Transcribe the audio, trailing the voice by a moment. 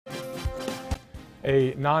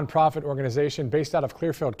A nonprofit organization based out of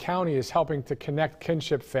Clearfield County is helping to connect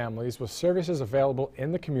kinship families with services available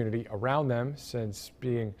in the community around them since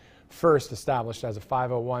being first established as a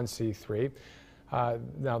 501c3.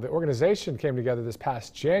 Now, the organization came together this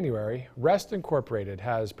past January. REST Incorporated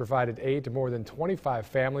has provided aid to more than 25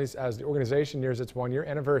 families as the organization nears its one-year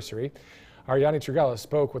anniversary. Our Yanni Trugella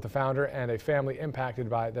spoke with the founder and a family impacted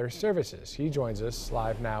by their services. He joins us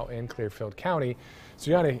live now in Clearfield County. So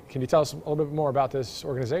Yanni, can you tell us a little bit more about this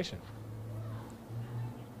organization?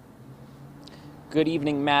 Good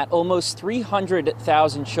evening, Matt. Almost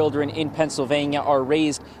 300,000 children in Pennsylvania are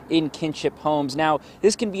raised in kinship homes. Now,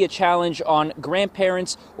 this can be a challenge on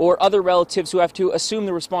grandparents or other relatives who have to assume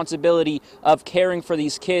the responsibility of caring for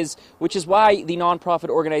these kids, which is why the nonprofit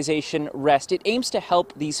organization REST, it aims to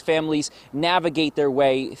help these families navigate their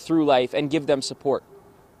way through life and give them support.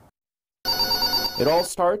 It all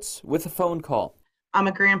starts with a phone call. I'm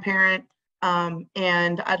a grandparent,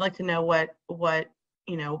 and I'd like to know what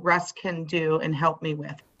REST can do and help me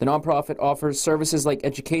with. The nonprofit offers services like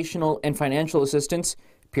educational and financial assistance,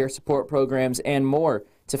 peer support programs, and more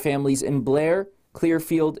to families in Blair,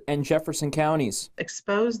 Clearfield, and Jefferson counties.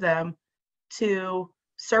 Expose them to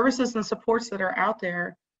services and supports that are out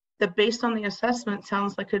there that, based on the assessment,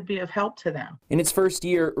 sounds like could be of help to them. In its first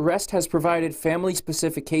year, REST has provided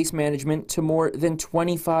family-specific case management to more than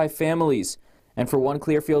 25 families. And for one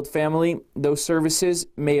Clearfield family, those services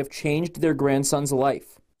may have changed their grandson's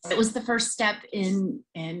life. It was the first step in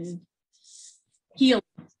healing.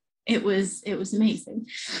 It was amazing.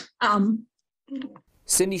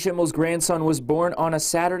 Cindy Schimmel's grandson was born on a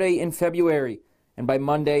Saturday in February, and by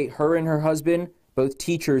Monday, her and her husband, both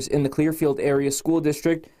teachers in the Clearfield area school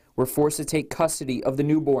district, were forced to take custody of the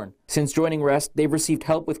newborn. Since joining REST, they've received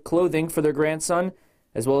help with clothing for their grandson,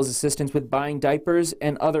 as well as assistance with buying diapers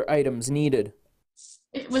and other items needed.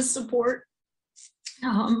 It was support.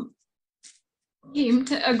 Came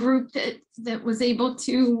to a group that was able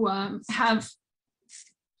to have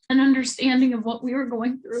an understanding of what we were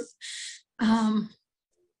going through, and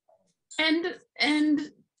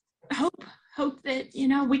hope that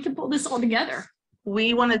we can pull this all together.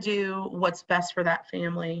 We want to do what's best for that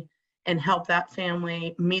family and help that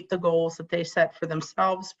family meet the goals that they set for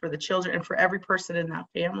themselves, for the children, and for every person in that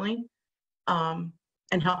family, and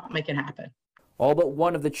help make it happen. All but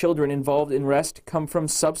one of the children involved in REST come from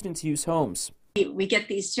substance use homes. We get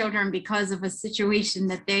these children because of a situation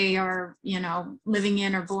that they are, living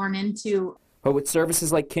in or born into. But with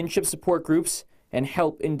services like kinship support groups and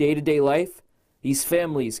help in day-to-day life, these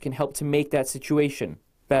families can help to make that situation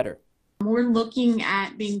better. We're looking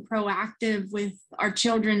at being proactive with our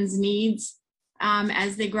children's needs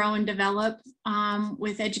as they grow and develop,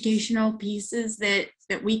 with educational pieces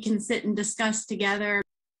that we can sit and discuss together.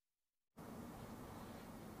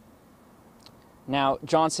 Now,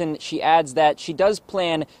 Johnson, she adds that she does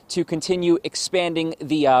plan to continue expanding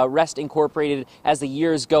the REST Incorporated as the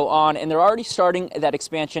years go on, and they're already starting that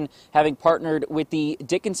expansion, having partnered with the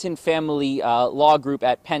Dickinson Family Law Group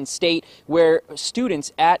at Penn State, where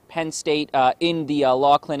students at Penn State in the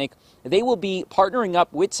law clinic, they will be partnering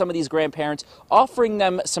up with some of these grandparents, offering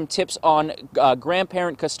them some tips on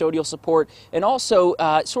grandparent custodial support, and also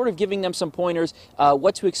sort of giving them some pointers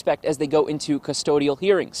what to expect as they go into custodial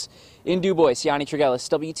hearings. In Du Bois, Yanni Trugella,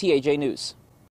 WTAJ News.